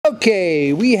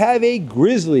Okay, we have a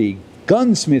Grizzly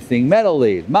Gunsmithing metal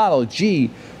lathe, model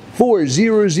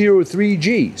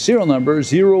G4003G, serial number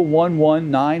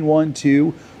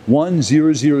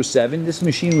 0119121007. This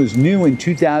machine was new in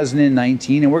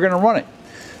 2019 and we're going to run it.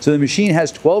 So the machine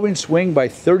has 12-inch swing by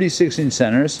 36-inch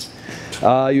centers.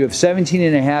 You have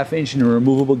 17.5-inch in a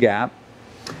removable gap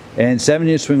and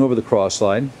 7-inch swing over the cross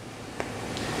slide.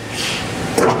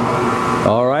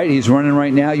 All right, he's running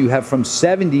right now. You have from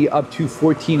 70 up to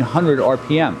 1400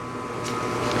 RPM.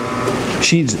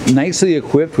 Machine's nicely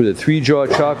equipped with a 3-jaw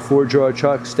chuck, 4-jaw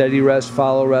chuck, steady rest,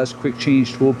 follow rest, quick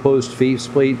change tool post,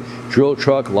 faceplate, drill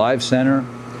truck, live center,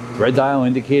 red dial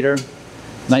indicator.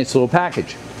 Nice little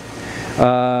package.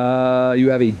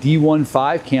 You have a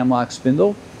D15 CAMLOCK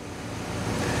spindle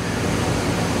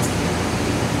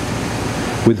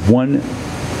with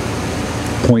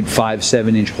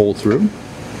 1.57-inch hole through.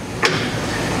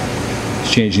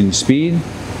 It's changing the speed.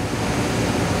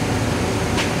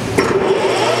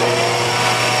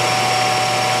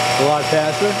 A lot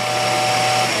faster.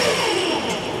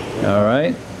 All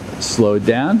right, slow it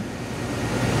down.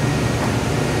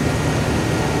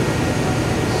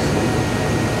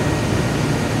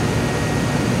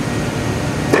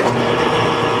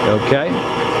 Okay,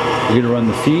 we're going to run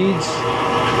the feeds.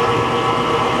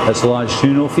 That's the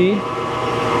longitudinal feed.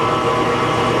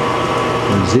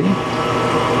 Z.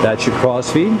 That's your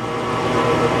cross feed.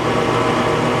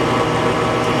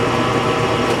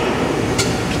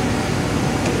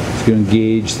 It's going to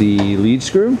engage the lead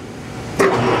screw.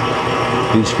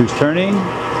 Lead screw's turning,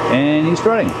 and he's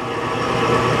starting.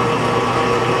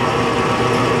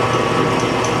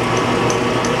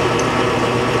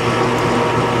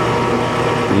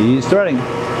 He's starting.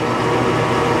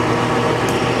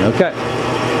 Okay.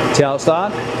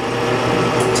 Tailstock.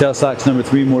 Tailstock's number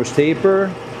 3 Morse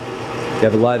taper. You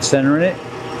have a live center in it.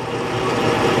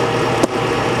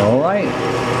 All right.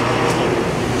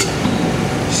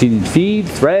 Seated feed,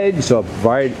 thread, so a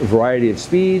variety of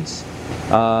speeds.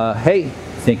 Hey,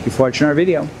 thank you for watching our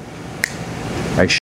video.